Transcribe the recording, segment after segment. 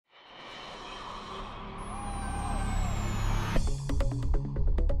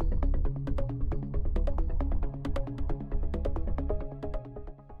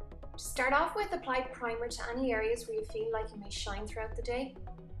Start off with apply primer to any areas where you feel like you may shine throughout the day.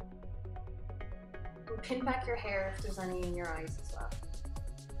 And pin back your hair if there's any in your eyes as well.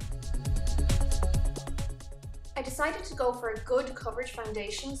 I decided to go for a good coverage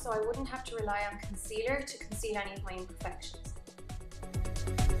foundation so I wouldn't have to rely on concealer to conceal any of my imperfections.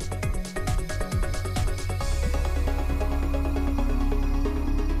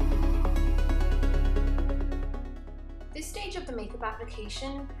 This stage of the makeup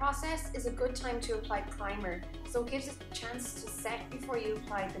application process is a good time to apply primer, so it gives us a chance to set before you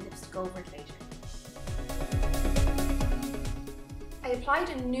apply the lipstick over it later. I applied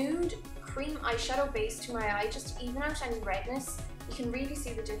a nude cream eyeshadow base to my eye just to even out any redness. You can really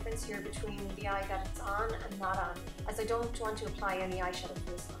see the difference here between the eye that it's on and not on, as I don't want to apply any eyeshadow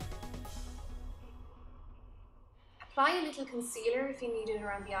for this one. Apply a little concealer if you need it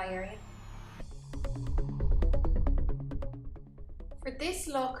around the eye area. For this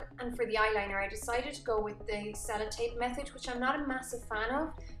look and for the eyeliner, I decided to go with the sellotape method, which I'm not a massive fan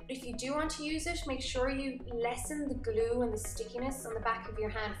of, but if you do want to use it, make sure you lessen the glue and the stickiness on the back of your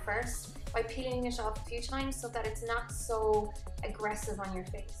hand first by peeling it off a few times so that it's not so aggressive on your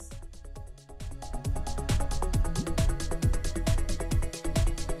face.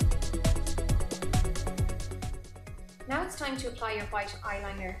 Now it's time to apply your white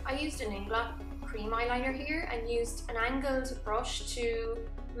eyeliner. I used an Inglot cream eyeliner here and used an angled brush to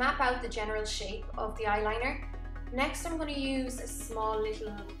map out the general shape of the eyeliner. Next I'm going to use a small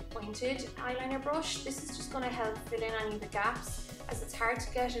little pointed eyeliner brush. This is just going to help fill in any of the gaps, as it's hard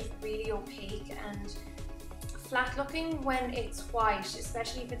to get it really opaque and flat looking when it's white,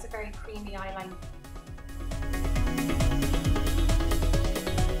 especially if it's a very creamy eyeliner.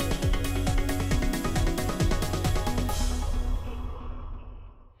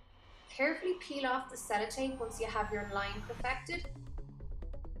 Carefully peel off the sellotape once you have your line perfected.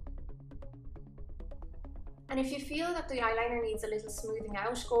 And if you feel that the eyeliner needs a little smoothing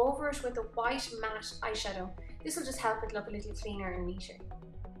out, go over it with a white matte eyeshadow. This will just help it look a little cleaner and neater.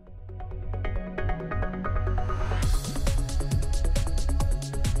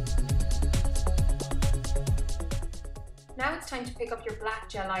 Now it's time to pick up your black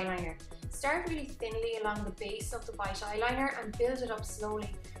gel eyeliner. Start really thinly along the base of the white eyeliner and build it up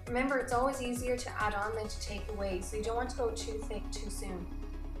slowly. Remember, it's always easier to add on than to take away, so you don't want to go too thick too soon.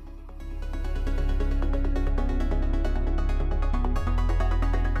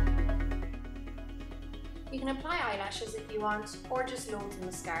 You can apply eyelashes if you want, or just loads of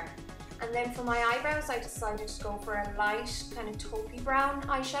mascara. And then for my eyebrows, I decided to go for a light kind of taupey brown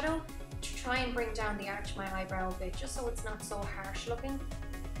eyeshadow to try and bring down the arch of my eyebrow a bit, just so it's not so harsh looking.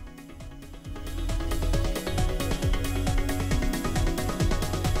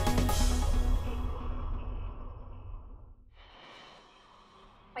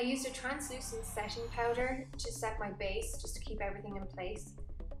 I used a translucent setting powder to set my base, just to keep everything in place,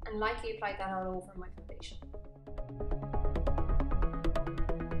 and lightly applied that all over my foundation.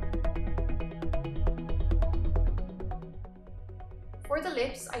 For the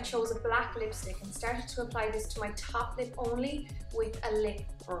lips, I chose a black lipstick and started to apply this to my top lip only with a lip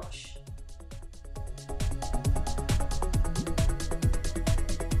brush.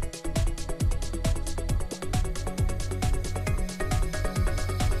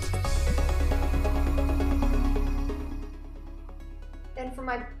 Then for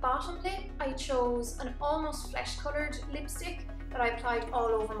my bottom lip, I chose an almost flesh coloured lipstick that I applied all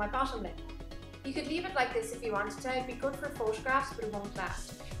over my bottom lip. You could leave it like this if you wanted to. It'd be good for photographs, but it won't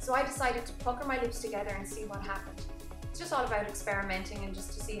last. So I decided to pucker my lips together and see what happened. It's just all about experimenting and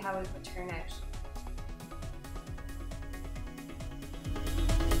just to see how it would turn out.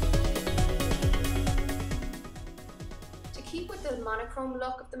 To keep with the monochrome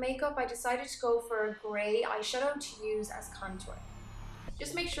look of the makeup, I decided to go for a grey eyeshadow to use as contour.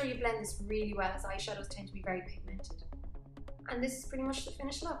 Just make sure you blend this really well, as eyeshadows tend to be very pigmented. And this is pretty much the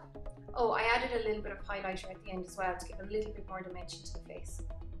finished look. Oh, I added a little bit of highlighter at the end as well to give a little bit more dimension to the face.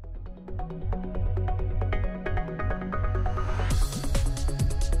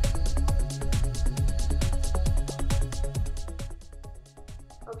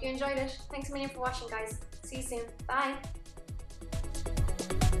 Hope you enjoyed it. Thanks a million for watching, guys. See you soon. Bye.